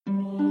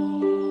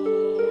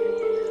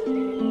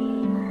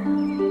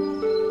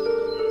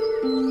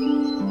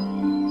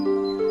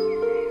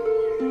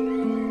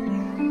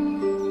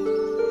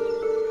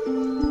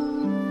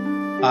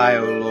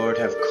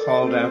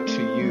called out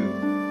to you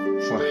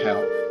for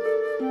help.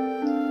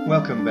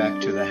 Welcome back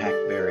to the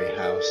Hackberry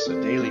House,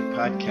 a daily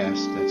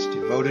podcast that's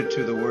devoted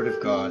to the Word of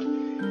God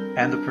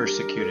and the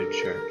persecuted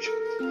church.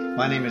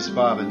 My name is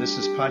Bob, and this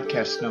is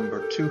podcast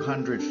number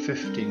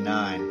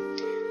 259.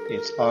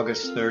 It's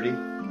August 30,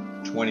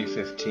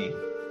 2015.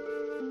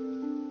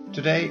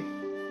 Today,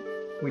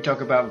 we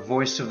talk about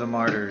Voice of the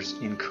Martyrs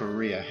in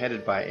Korea,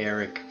 headed by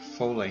Eric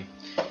Foley.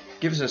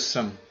 Gives us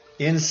some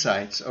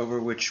insights over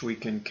which we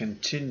can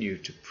continue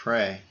to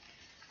pray.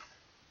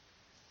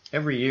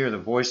 Every year, the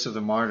Voice of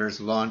the Martyrs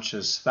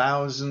launches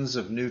thousands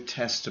of New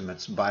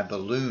Testaments by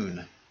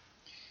balloon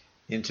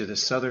into the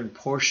southern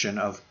portion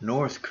of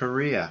North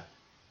Korea.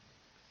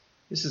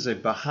 This is a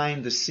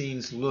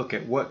behind-the-scenes look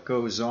at what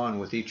goes on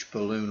with each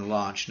balloon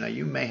launch. Now,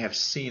 you may have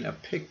seen a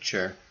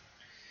picture.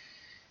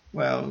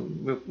 Well,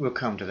 we'll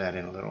come to that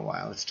in a little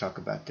while. Let's talk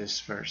about this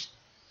first.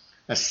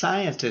 A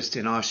scientist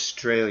in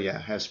Australia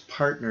has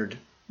partnered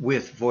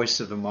with Voice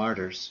of the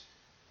Martyrs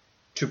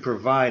to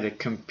provide a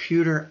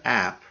computer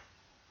app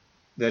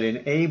that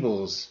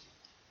enables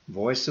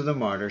Voice of the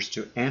Martyrs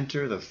to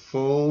enter the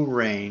full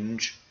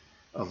range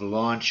of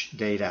launch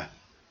data,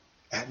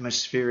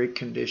 atmospheric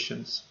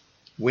conditions,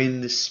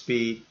 wind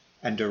speed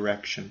and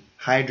direction,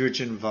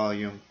 hydrogen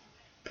volume,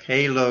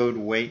 payload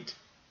weight,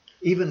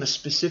 even the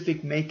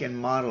specific make and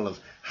model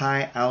of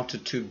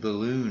high-altitude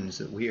balloons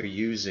that we are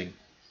using,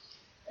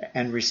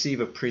 and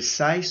receive a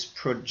precise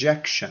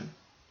projection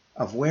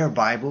of where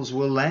Bibles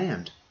will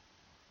land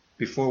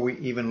before we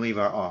even leave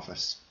our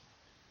office.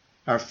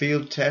 Our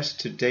field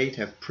tests to date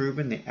have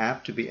proven the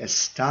app to be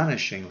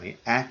astonishingly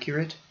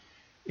accurate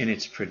in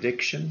its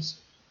predictions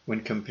when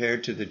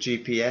compared to the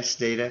GPS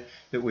data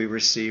that we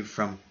receive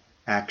from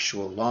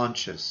actual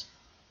launches.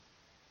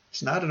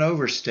 It's not an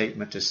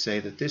overstatement to say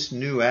that this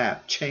new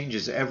app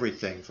changes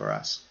everything for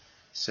us,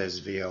 says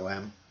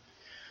VOM.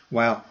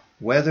 While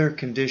weather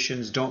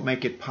conditions don't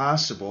make it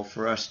possible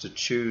for us to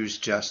choose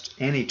just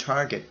any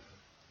target,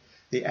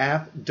 the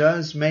app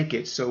does make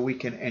it so we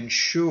can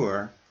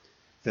ensure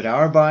that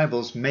our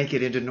Bibles make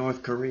it into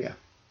North Korea.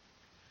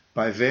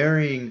 By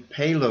varying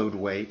payload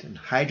weight and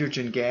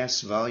hydrogen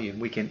gas volume,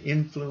 we can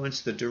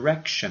influence the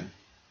direction.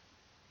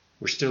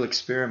 We're still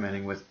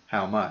experimenting with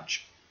how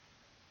much.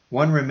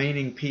 One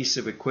remaining piece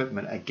of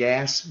equipment, a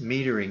gas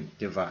metering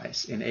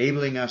device,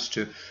 enabling us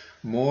to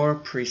more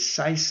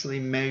precisely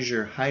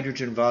measure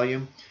hydrogen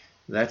volume,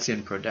 that's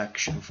in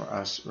production for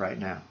us right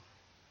now.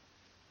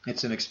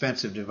 It's an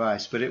expensive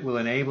device, but it will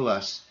enable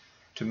us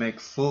to make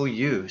full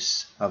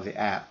use of the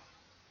app.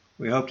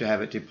 We hope to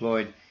have it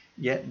deployed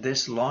yet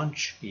this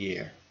launch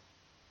year.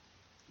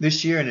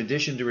 This year, in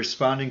addition to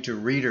responding to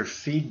reader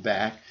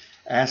feedback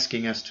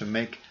asking us to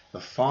make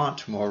the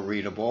font more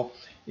readable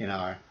in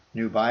our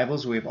new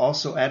Bibles, we've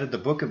also added the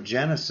book of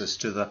Genesis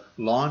to the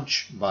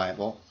Launch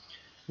Bible,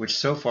 which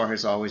so far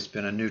has always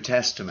been a New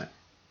Testament.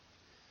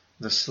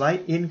 The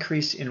slight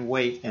increase in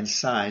weight and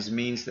size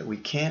means that we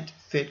can't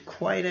fit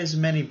quite as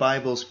many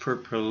Bibles per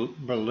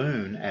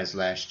balloon as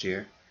last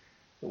year,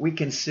 but we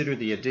consider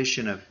the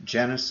addition of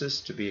Genesis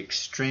to be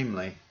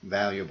extremely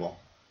valuable.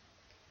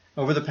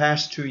 Over the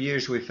past 2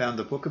 years, we found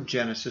the book of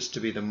Genesis to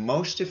be the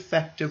most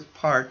effective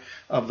part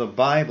of the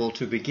Bible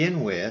to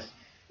begin with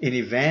in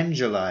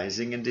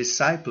evangelizing and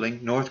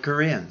discipling North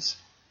Koreans.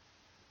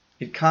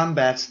 It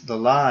combats the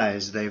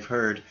lies they've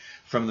heard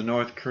from the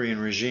North Korean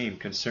regime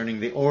concerning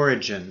the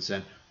origins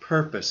and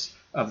purpose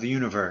of the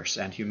universe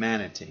and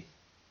humanity.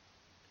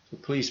 So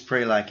please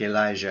pray like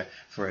Elijah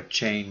for a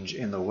change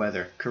in the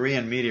weather.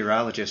 Korean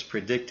meteorologists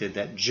predicted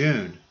that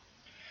June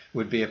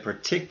would be a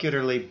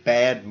particularly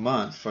bad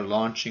month for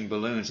launching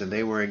balloons, and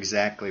they were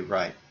exactly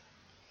right.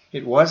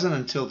 It wasn't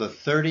until the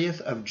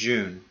 30th of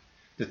June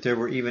that there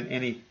were even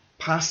any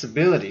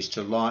possibilities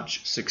to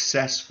launch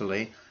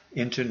successfully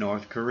into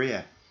North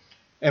Korea.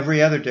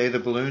 Every other day, the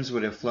balloons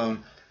would have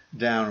flown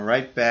down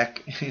right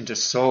back into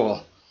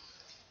Seoul.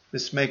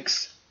 This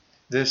makes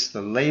this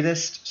the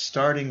latest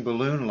starting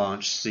balloon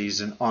launch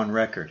season on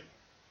record.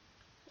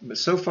 But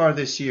so far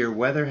this year,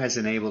 weather has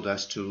enabled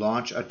us to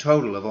launch a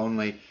total of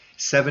only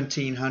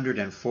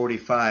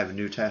 1,745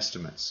 New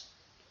Testaments.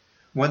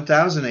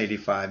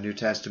 1,085 New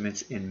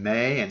Testaments in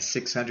May and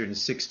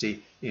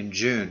 660 in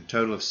June,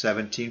 total of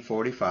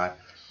 1,745.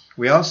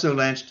 We also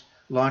launched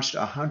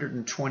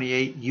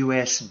 128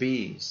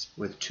 USBs,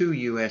 with 2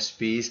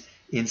 USBs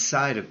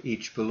inside of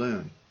each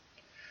balloon.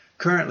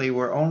 Currently,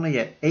 we're only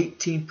at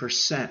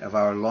 18% of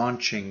our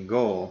launching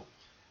goal,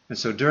 and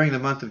so during the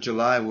month of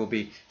July, we'll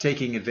be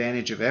taking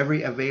advantage of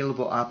every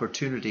available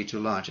opportunity to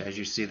launch. As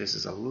you see, this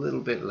is a little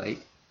bit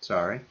late,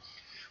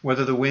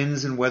 whether the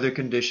winds and weather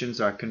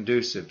conditions are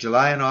conducive.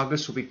 July and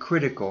August will be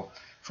critical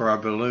for our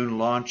balloon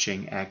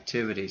launching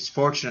activities.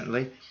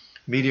 Fortunately,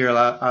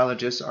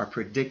 meteorologists are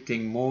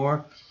predicting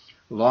more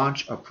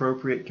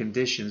launch-appropriate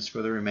conditions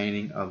for the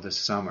remaining of the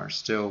summer.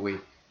 Still, we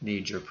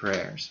need your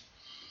prayers.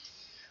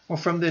 Well,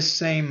 from this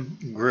same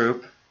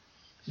group,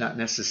 not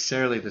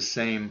necessarily the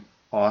same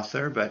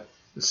author, but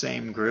the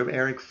same group,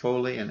 Eric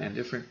Foley and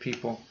different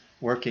people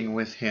working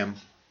with him,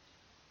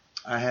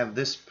 I have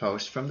this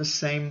post from the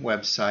same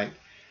website,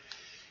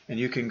 and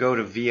you can go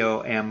to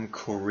VOM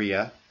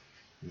Korea.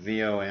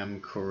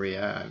 VOM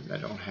Korea. I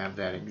don't have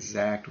that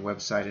exact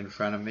website in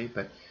front of me,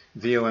 but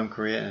VOM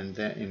Korea and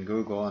then in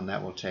Google, and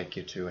that will take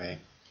you to a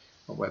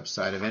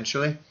website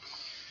eventually.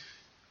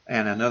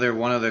 And another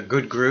one of the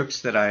good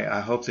groups that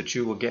I hope that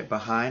you will get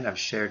behind. I've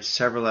shared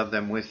several of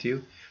them with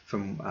you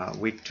from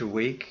week to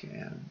week,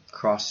 and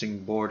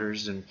crossing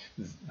borders, and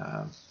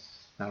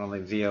not only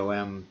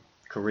VOM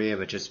Korea,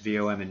 but just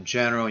VOM in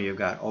general. You've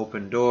got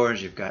Open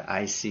Doors, you've got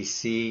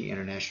ICC,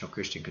 International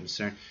Christian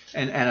Concern,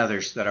 and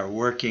others that are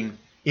working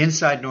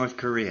inside North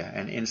Korea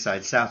and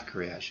inside South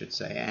Korea, I should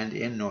say, and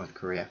in North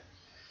Korea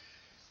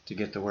to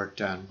get the work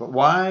done. But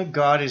why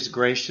God is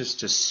gracious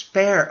to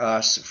spare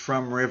us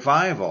from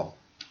revival.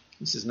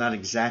 This is not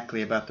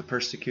exactly about the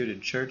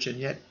persecuted church, and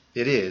yet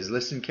it is.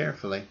 Listen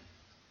carefully.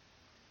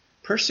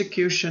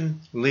 Persecution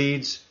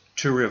leads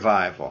to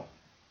revival.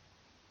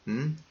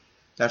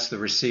 That's the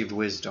received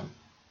wisdom.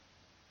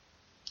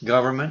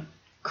 Government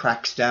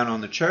cracks down on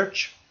the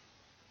church.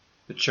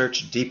 The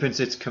church deepens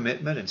its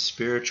commitment and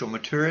spiritual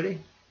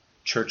maturity.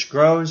 Church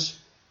grows,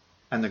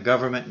 and the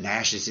government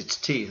gnashes its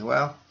teeth.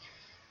 Well,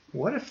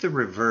 what if the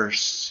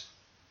reverse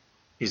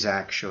is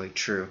actually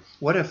true?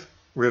 What if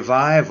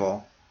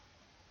revival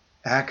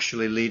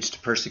actually leads to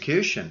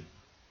persecution,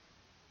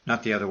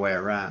 not the other way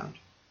around?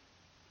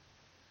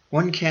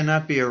 One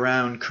cannot be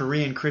around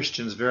Korean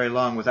Christians very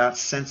long without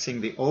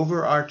sensing the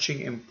overarching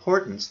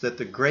importance that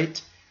the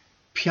great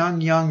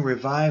Pyongyang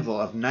revival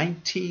of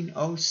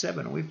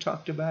 1907, we've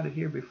talked about it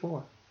here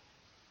before,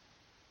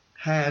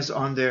 has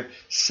on their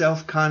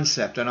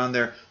self-concept and on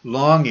their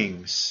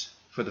longings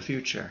for the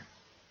future.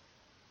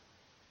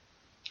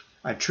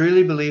 I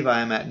truly believe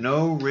I am at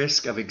no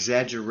risk of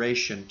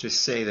exaggeration to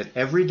say that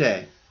every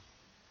day,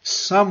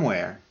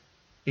 somewhere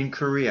in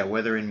Korea,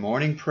 whether in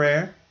morning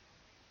prayer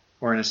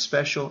or in a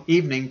special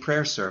evening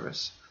prayer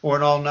service or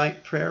an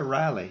all-night prayer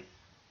rally,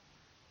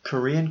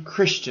 Korean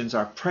Christians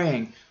are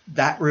praying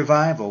that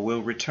revival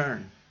will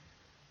return.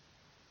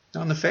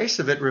 On the face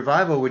of it,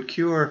 revival would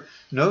cure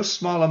no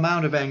small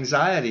amount of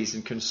anxieties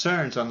and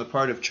concerns on the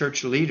part of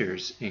church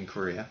leaders in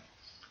Korea.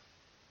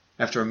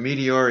 After a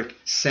meteoric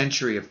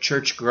century of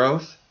church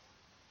growth,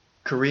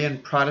 Korean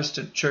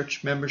Protestant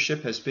church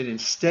membership has been in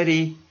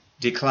steady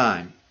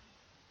decline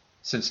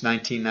since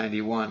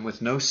 1991,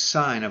 with no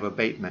sign of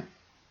abatement.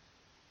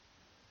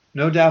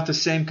 No doubt the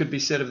same could be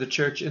said of the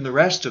church in the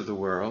rest of the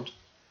world,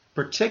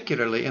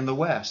 particularly in the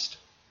West.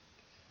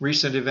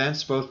 Recent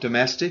events, both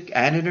domestic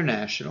and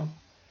international,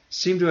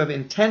 seem to have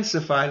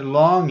intensified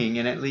longing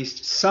in at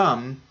least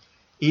some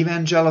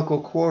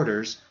evangelical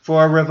quarters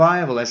for a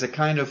revival as a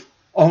kind of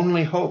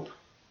only hope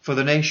for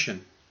the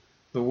nation,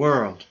 the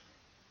world,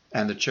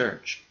 and the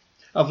church.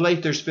 Of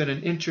late, there's been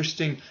an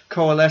interesting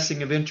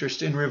coalescing of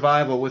interest in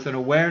revival with an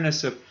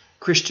awareness of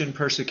Christian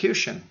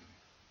persecution.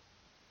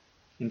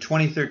 In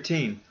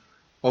 2013,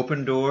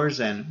 Open Doors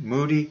and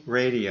Moody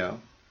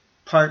Radio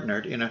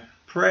partnered in a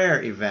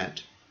prayer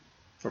event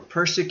for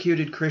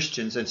persecuted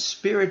Christians and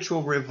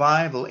spiritual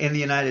revival in the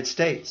United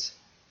States.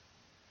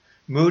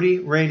 Moody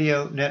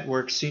Radio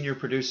Network senior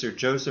producer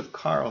Joseph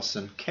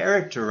Carlson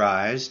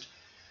characterized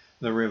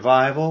the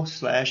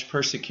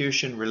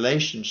revival/persecution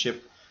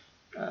relationship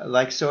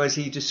like so as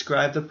he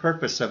described the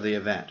purpose of the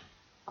event.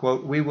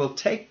 Quote, "We will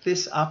take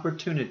this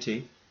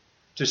opportunity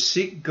to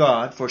seek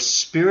God for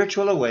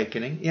spiritual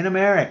awakening in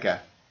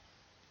America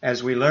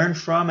as we learn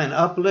from and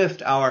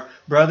uplift our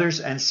brothers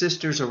and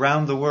sisters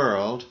around the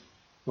world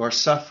who are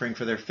suffering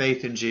for their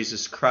faith in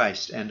Jesus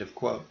Christ," end of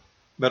quote.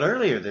 But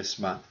earlier this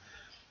month,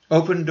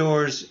 Open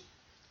Doors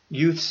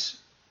Youth's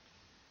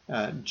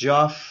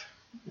Geoff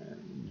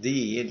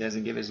D, it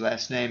doesn't give his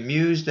last name,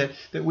 mused that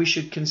we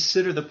should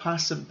consider the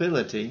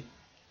possibility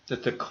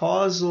that the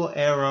causal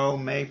arrow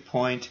may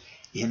point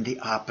in the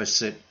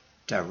opposite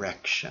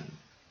direction.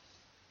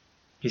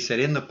 He said,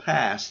 in the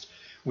past,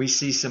 we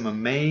see some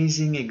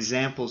amazing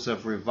examples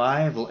of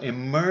revival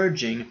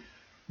emerging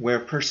where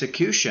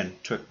persecution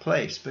took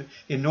place. But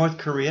in North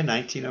Korea,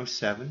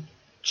 1907,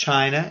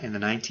 China in the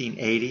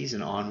 1980s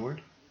and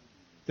onward,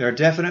 there are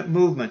definite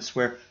movements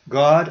where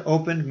God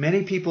opened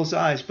many people's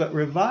eyes, but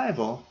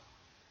revival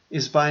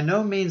is by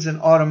no means an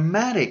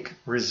automatic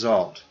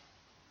result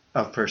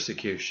of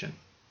persecution.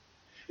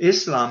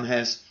 Islam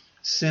has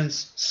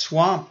since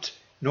swamped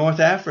North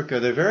Africa,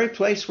 the very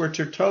place where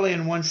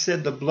Tertullian once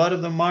said the blood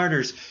of the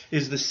martyrs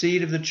is the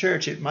seed of the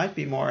church. It might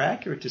be more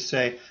accurate to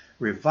say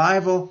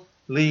revival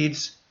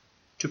leads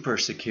to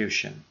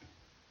persecution.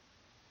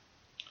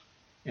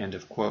 End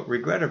of quote.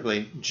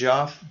 Regrettably,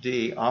 Geoff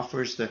D.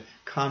 offers the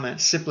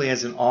comment simply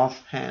as an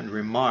offhand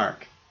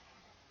remark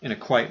in a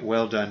quite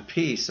well-done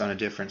piece on a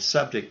different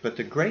subject, but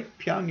the Great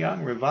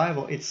Pyongyang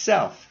Revival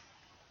itself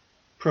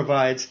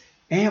provides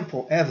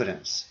ample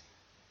evidence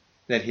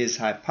that his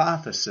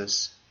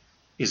hypothesis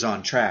is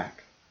on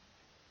track.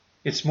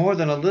 It's more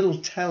than a little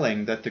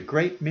telling that the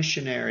great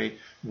missionary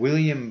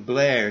William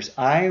Blair's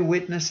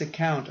eyewitness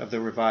account of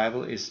the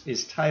revival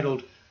is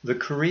titled The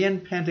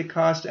Korean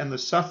Pentecost and the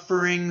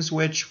Sufferings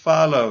Which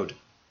Followed.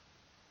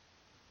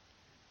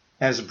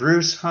 As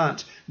Bruce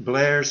Hunt,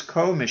 Blair's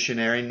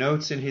co-missionary,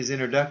 notes in his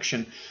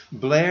introduction,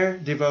 Blair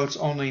devotes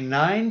only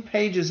 9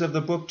 pages of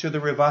the book to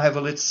the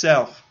revival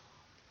itself.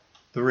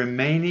 The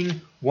remaining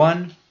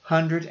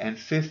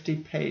 150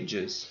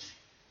 pages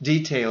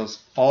details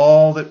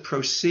all that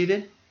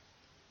proceeded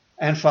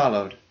and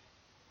followed,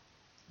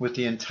 with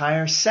the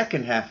entire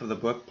second half of the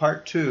book,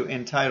 part 2,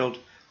 entitled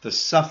The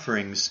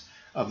Sufferings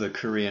of the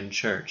Korean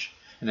Church.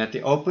 And at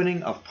the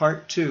opening of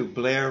part 2,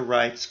 Blair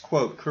writes,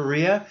 quote,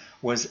 Korea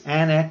was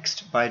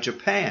annexed by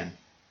Japan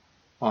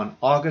on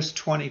August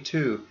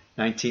 22,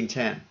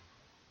 1910.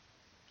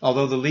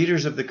 Although the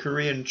leaders of the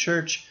Korean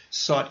church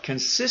sought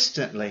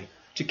consistently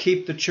to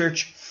keep the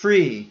church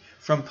free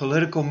from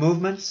political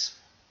movements,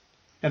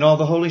 and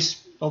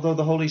although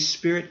the Holy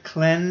Spirit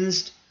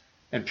cleansed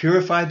and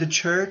purified the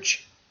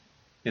church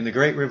in the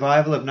Great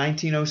Revival of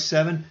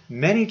 1907,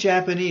 many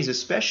Japanese,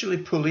 especially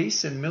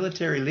police and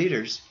military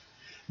leaders,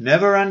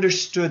 never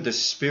understood the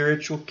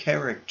spiritual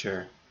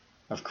character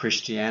of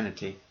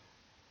Christianity.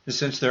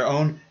 Since their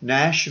own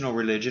national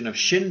religion of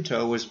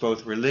Shinto was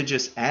both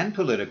religious and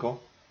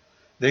political,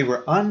 they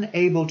were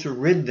unable to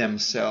rid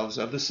themselves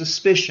of the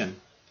suspicion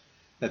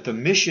that the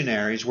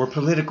missionaries were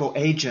political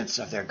agents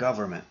of their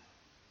government,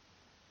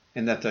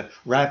 and that the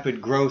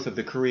rapid growth of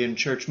the Korean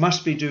church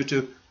must be due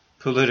to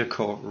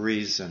political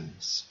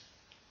reasons.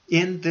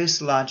 In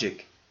this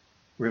logic,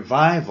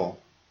 revival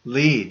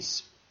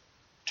leads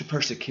to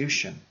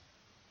persecution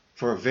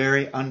for a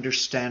very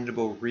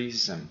understandable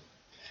reason.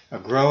 A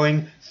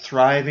growing,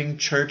 thriving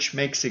church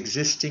makes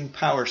existing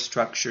power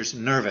structures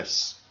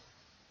nervous.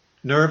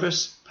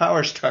 Nervous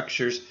power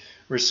structures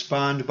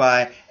respond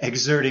by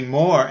exerting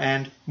more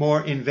and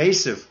more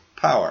invasive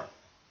power.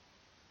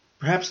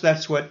 Perhaps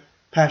that's what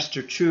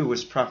Pastor Chu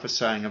was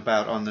prophesying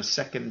about on the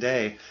second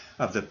day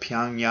of the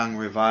Pyongyang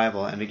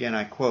revival. And again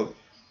I quote,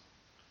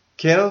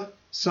 Kil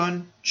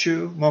Sun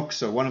Chu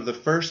Mokso, one of the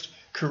first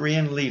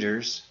Korean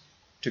leaders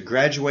to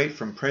graduate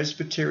from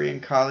Presbyterian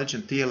College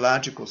and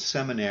Theological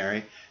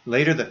Seminary,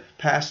 later the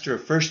pastor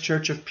of First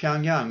Church of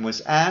Pyongyang,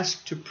 was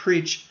asked to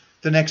preach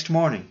the next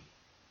morning.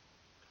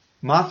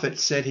 Moffat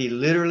said he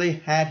literally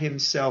had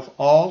himself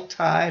all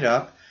tied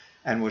up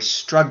and was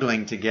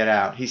struggling to get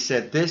out. He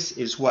said, this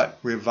is what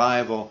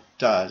revival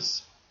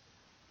does.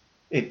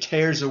 It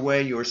tears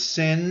away your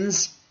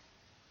sins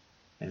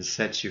and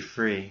sets you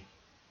free.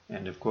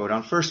 End of quote.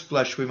 On first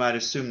blush, we might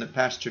assume that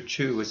Pastor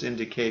Chu was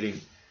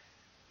indicating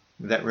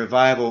that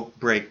revival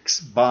breaks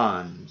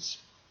bonds.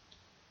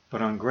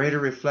 But on greater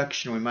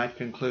reflection, we might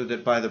conclude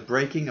that by the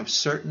breaking of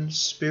certain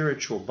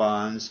spiritual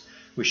bonds,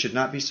 we should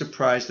not be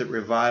surprised that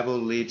revival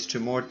leads to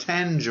more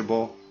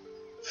tangible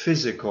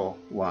physical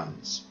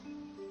ones.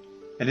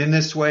 And in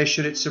this way,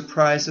 should it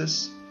surprise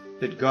us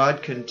that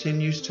God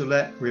continues to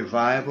let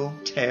revival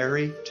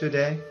tarry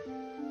today?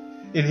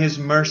 In His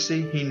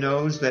mercy, He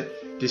knows that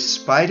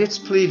despite its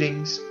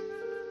pleadings,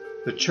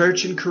 the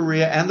church in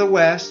Korea and the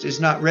West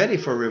is not ready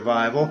for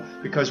revival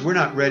because we're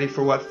not ready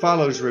for what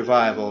follows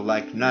revival,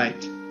 like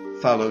night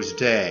follows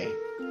day.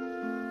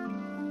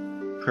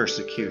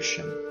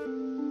 Persecution.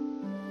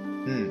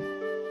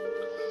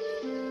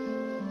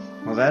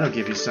 Well, that'll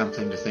give you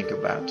something to think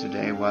about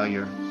today while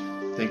you're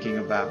thinking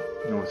about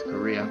North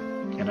Korea.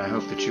 And I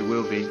hope that you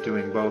will be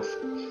doing both,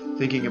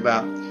 thinking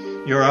about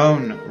your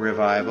own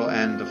revival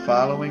and the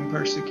following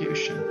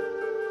persecution.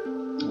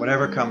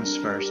 Whatever comes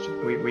first,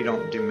 we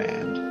don't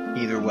demand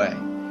either way.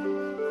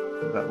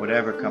 But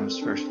whatever comes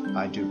first,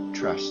 I do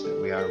trust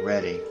that we are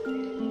ready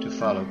to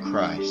follow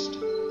Christ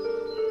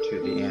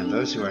to the end.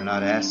 Those who are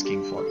not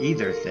asking for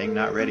either thing,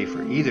 not ready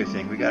for either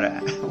thing, we got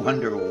to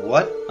wonder,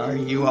 what are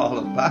you all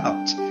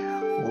about?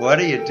 What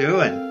are you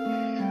doing?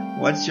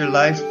 What's your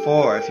life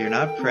for? If you're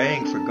not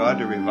praying for God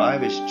to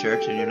revive His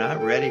church and you're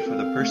not ready for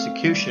the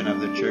persecution of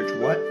the church,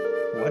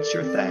 what's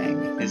your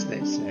thing, as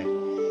they say?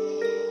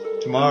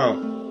 Tomorrow,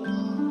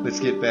 let's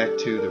get back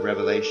to the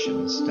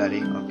Revelation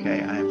study.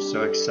 Okay, I am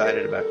so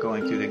excited about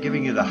going through there,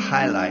 giving you the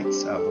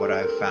highlights of what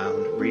I've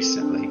found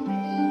recently.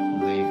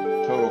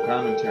 The total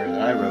commentary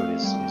that I wrote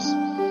is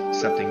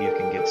something you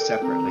can get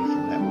separately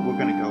from that. But we're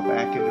going to go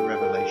back into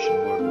Revelation,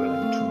 Lord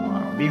willing,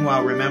 tomorrow.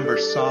 Meanwhile, remember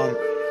Psalm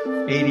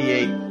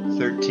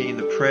 88:13,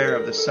 the prayer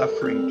of the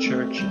suffering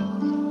church,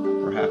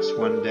 and perhaps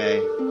one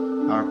day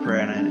our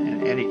prayer. And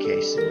in any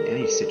case, in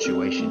any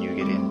situation you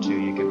get into,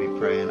 you can be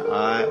praying,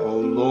 I, O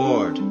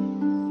Lord,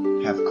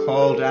 have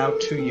called out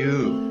to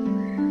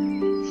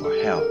you for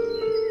help.